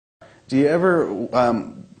Do you ever,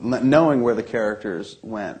 knowing where the characters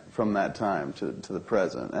went from that time to the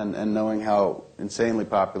present, and knowing how insanely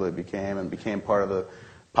popular it became and became part of the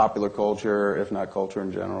popular culture, if not culture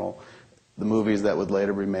in general, the movies that would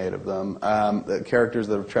later be made of them, the characters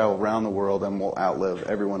that have traveled around the world and will outlive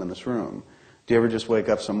everyone in this room, do you ever just wake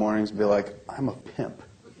up some mornings and be like, I'm a pimp?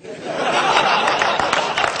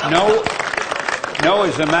 No,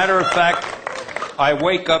 as a matter of fact, I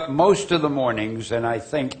wake up most of the mornings and I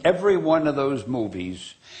think every one of those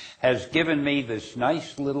movies has given me this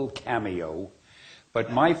nice little cameo,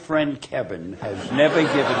 but my friend Kevin has never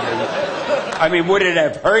given me... I mean, would it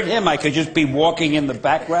have hurt him? I could just be walking in the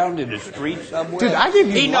background in the street somewhere. Dude, I give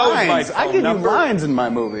you he lines. Knows my I give number. you lines in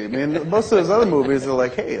my movie. I mean, most of those other movies are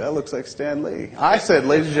like, hey, that looks like Stan Lee. I said,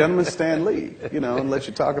 ladies and gentlemen, Stan Lee, you know, and let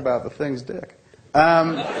you talk about the thing's dick.